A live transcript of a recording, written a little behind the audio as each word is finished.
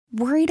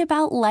Worried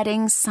about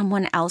letting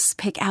someone else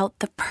pick out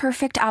the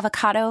perfect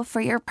avocado for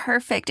your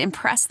perfect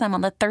impress them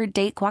on the third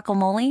date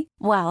guacamole?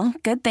 Well,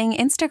 good thing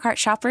Instacart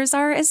shoppers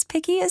are as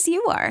picky as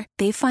you are.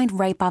 They find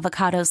ripe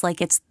avocados like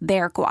it's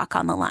their guac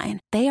on the line.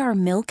 They are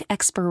milk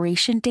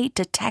expiration date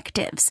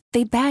detectives.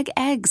 They bag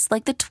eggs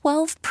like the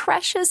 12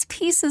 precious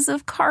pieces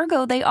of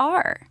cargo they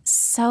are.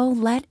 So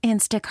let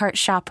Instacart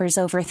shoppers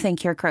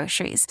overthink your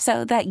groceries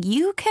so that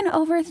you can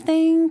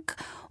overthink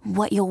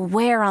what you'll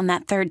wear on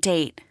that third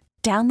date.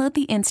 Download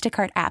the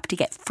Instacart app to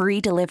get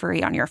free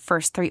delivery on your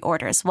first 3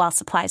 orders while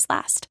supplies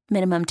last.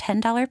 Minimum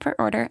 $10 per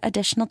order.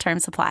 Additional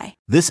terms apply.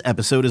 This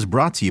episode is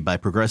brought to you by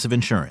Progressive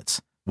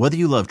Insurance. Whether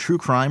you love true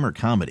crime or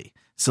comedy,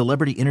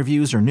 celebrity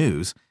interviews or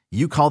news,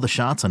 you call the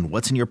shots on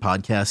what's in your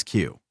podcast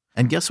queue.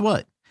 And guess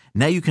what?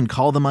 Now you can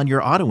call them on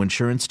your auto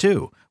insurance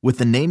too with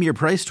the Name Your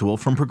Price tool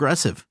from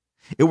Progressive.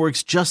 It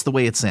works just the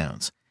way it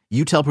sounds.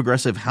 You tell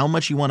Progressive how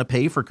much you want to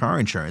pay for car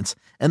insurance,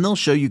 and they'll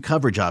show you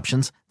coverage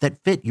options that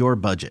fit your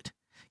budget.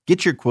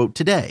 Get your quote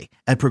today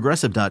at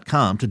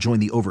Progressive.com to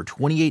join the over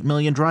 28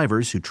 million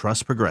drivers who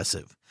trust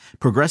Progressive.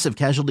 Progressive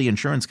Casualty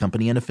Insurance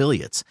Company and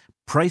Affiliates.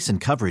 Price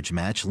and coverage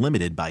match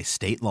limited by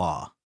state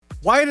law.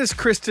 Why does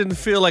Kristen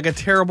feel like a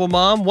terrible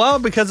mom? Well,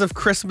 because of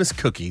Christmas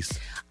cookies.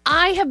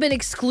 I have been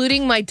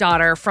excluding my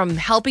daughter from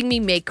helping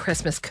me make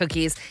Christmas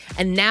cookies,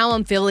 and now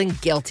I'm feeling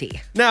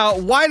guilty. Now,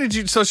 why did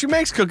you... So she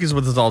makes cookies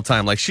with us all the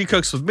time. Like, she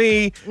cooks with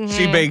me,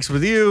 she bakes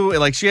with you,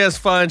 and, like, she has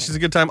fun, she's a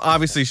good time.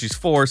 Obviously, she's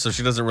 4, so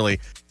she doesn't really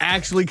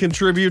actually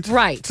contribute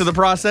to the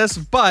process,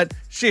 but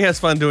she has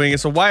fun doing it.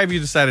 So why have you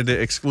decided to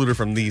exclude her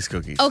from these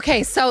cookies?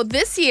 Okay, so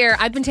this year,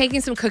 I've been taking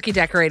some cookie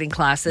decorating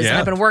classes, and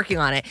I've been working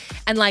on it.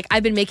 And, like,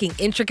 I've been making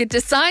intricate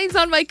designs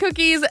on my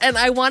cookies, and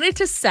I wanted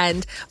to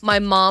send my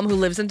mom, who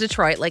lives in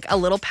Detroit, like a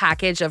little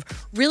package of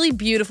really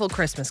beautiful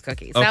Christmas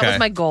cookies. That was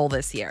my goal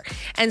this year.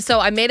 And so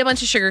I made a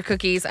bunch of sugar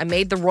cookies. I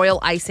made the royal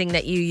icing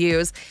that you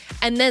use.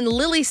 And then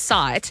Lily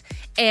saw it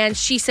and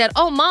she said,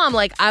 "Oh, Mom,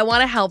 like, I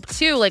want to help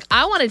too. Like,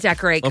 I want to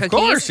decorate cookies." Of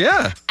course,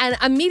 yeah. And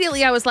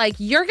immediately I was like,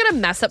 "You're going to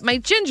mess up my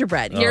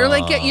gingerbread. You're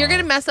going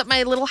to mess up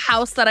my little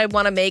house that I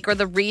want to make, or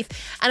the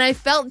wreath." And I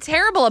felt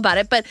terrible about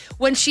it. But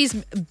when she's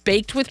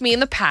baked with me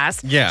in the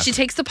past, she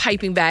takes the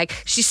piping bag,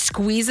 she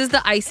squeezes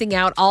the icing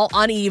out all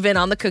uneven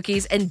on the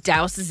cookies and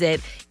douses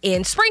it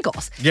in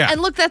sprinkles.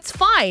 And look, that's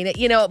fine,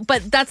 you know,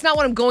 but that's not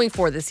what I'm going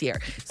for this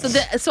year.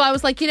 So I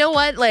was like, you know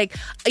what? Like,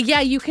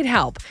 yeah, you can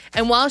help.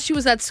 And while she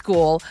was at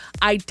school,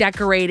 I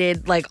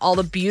decorated like all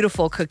the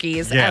beautiful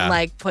cookies and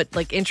like put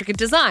like intricate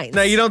designs.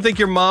 Now, you don't think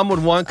your mom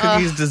would want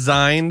cookies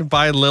designed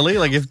by Lily?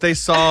 Like, if they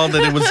saw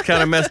that it was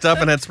kind of messed up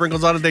and had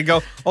sprinkles on it, they'd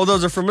go, "Oh,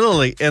 those are from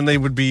Lily," and they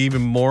would be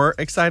even more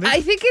excited?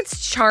 I think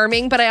it's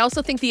charming, but I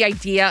also think the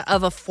idea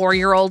of a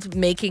 4-year-old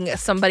making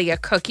somebody a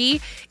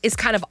cookie is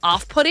kind of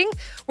off-putting,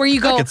 where you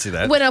go, I can see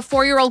that. When a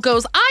 4-year-old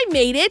goes, "I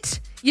made it,"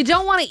 you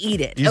don't want to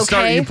eat it, You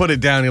put it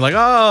down, you're like,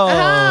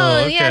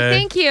 oh, okay. Yeah,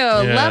 thank you.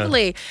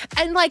 Lovely.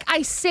 And, like,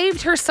 I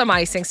saved her some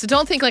icing, so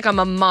don't think like I'm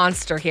a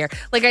monster here.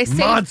 Like, I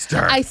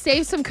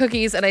saved some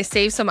cookies and I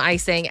saved some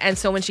icing, and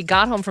so when she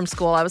got home from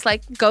school, I was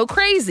like, go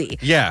crazy.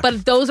 Yeah.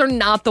 But those are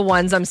not the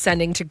ones I'm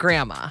sending to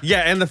Grandma.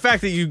 Yeah, and the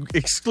fact that you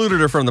excluded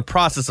her from the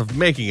process of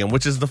making them,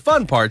 which is the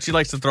fun part. She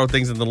likes to throw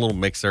things in the little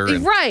mixer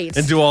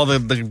and do all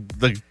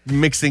the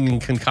mixing and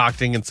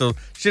concocting, and so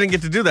she didn't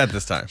get to do that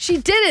this time. She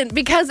didn't,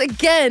 because,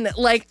 again,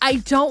 like, I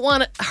don't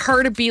want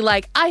her to be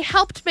like, I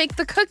helped make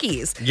the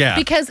cookies. Yeah.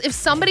 Because if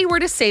somebody were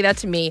to say that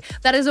to me,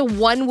 that is a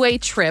one-way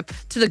trip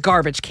to the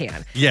garbage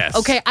can. Yes.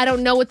 Okay, I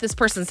don't know what this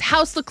person's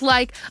house looked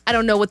like. I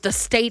don't know what the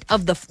state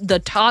of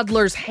the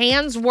toddler's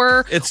hands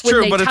were. It's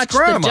true, but it's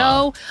Grandma. The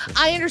dough.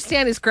 I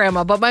understand it's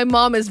Grandma, but my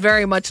mom is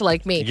very much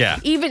like me. Yeah.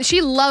 Even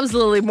she loves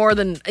Lily more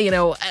than, you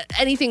know,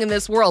 anything in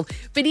this world.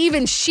 But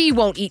even she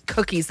won't eat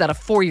cookies that a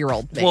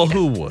 4-year-old made. Well,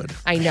 who would?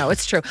 I know,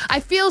 it's true. I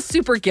feel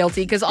super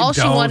guilty because all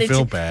she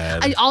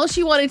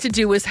wanted to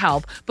do was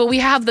help, but we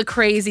have the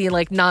crazy,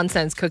 like,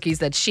 nonsense cookies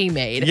that she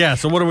made. Yeah,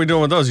 so what are we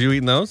doing with those? You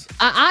eating those?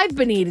 I've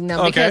been eating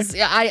them because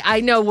I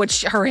know what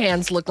her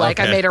hands look like.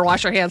 I made her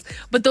wash her hands,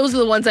 but those are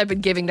the ones I've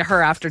been giving to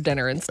her after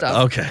dinner and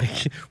stuff. Okay.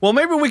 Well,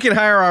 maybe we can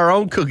hire our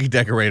own cookie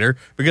decorator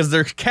because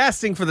they're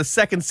casting for the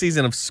 2nd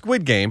season of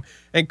Squid Game,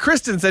 and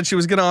Kristen said she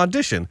was going to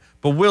audition,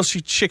 but will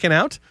she chicken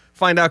out?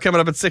 Find out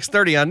coming up at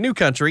 6:30 on New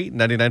Country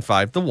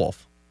 99.5 The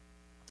Wolf.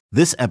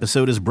 This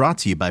episode is brought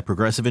to you by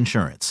Progressive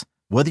Insurance.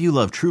 Whether you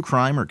love true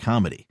crime or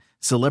comedy,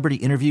 celebrity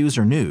interviews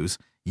or news,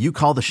 you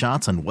call the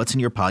shots on what's in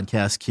your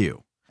podcast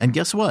queue. And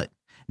guess what?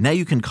 Now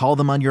you can call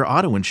them on your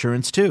auto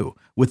insurance too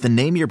with the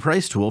Name Your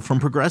Price tool from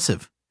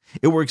Progressive.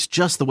 It works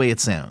just the way it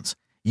sounds.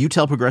 You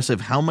tell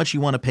Progressive how much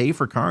you want to pay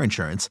for car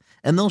insurance,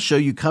 and they'll show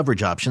you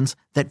coverage options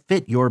that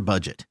fit your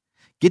budget.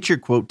 Get your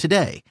quote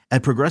today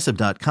at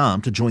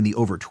Progressive.com to join the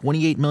over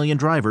 28 million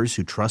drivers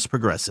who trust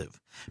Progressive.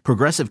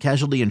 Progressive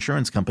Casualty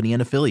Insurance Company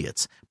and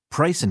Affiliates.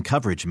 Price and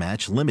coverage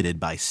match limited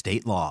by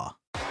state law.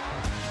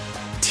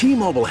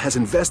 T-Mobile has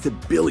invested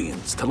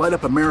billions to light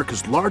up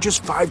America's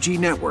largest 5G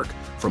network,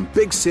 from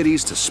big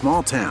cities to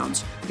small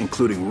towns,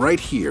 including right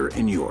here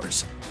in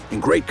yours.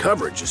 And great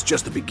coverage is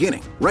just the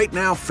beginning. Right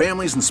now,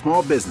 families and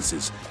small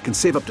businesses can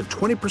save up to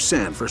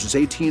 20% versus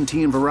AT&T and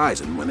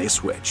Verizon when they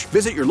switch.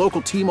 Visit your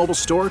local T-Mobile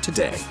store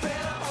today.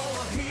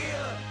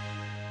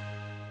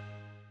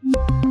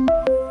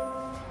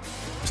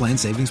 Plan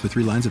savings with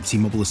 3 lines of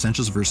T-Mobile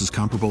Essentials versus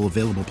comparable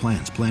available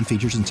plans. Plan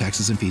features and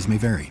taxes and fees may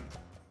vary.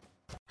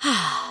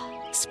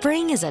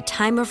 Spring is a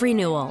time of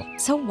renewal,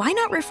 so why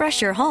not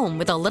refresh your home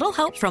with a little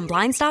help from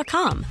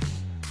Blinds.com?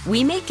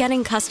 We make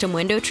getting custom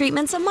window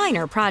treatments a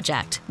minor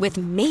project with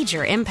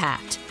major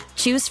impact.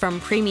 Choose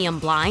from premium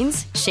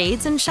blinds,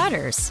 shades, and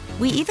shutters.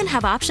 We even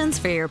have options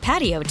for your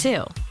patio,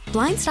 too.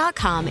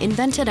 Blinds.com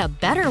invented a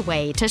better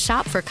way to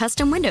shop for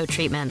custom window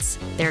treatments.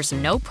 There's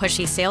no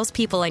pushy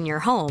salespeople in your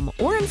home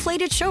or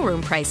inflated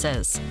showroom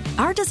prices.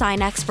 Our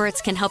design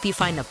experts can help you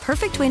find the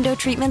perfect window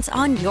treatments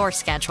on your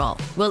schedule.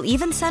 We'll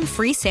even send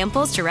free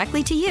samples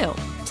directly to you.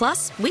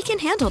 Plus, we can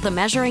handle the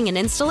measuring and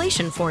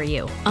installation for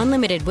you.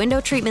 Unlimited window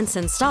treatments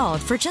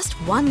installed for just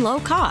one low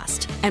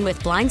cost. And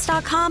with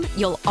Blinds.com,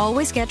 you'll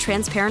always get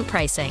transparent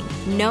pricing.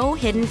 No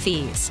hidden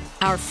fees.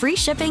 Our free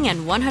shipping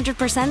and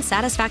 100%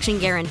 satisfaction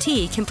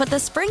guarantee can put the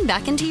spring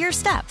back into your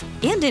step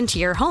and into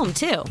your home,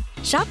 too.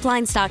 Shop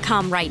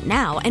Blinds.com right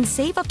now and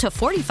save up to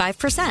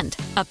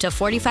 45%. Up to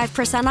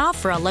 45% off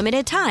for a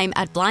limited time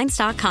at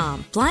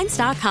Blinds.com.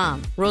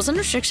 Blinds.com. Rules and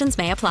restrictions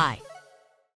may apply.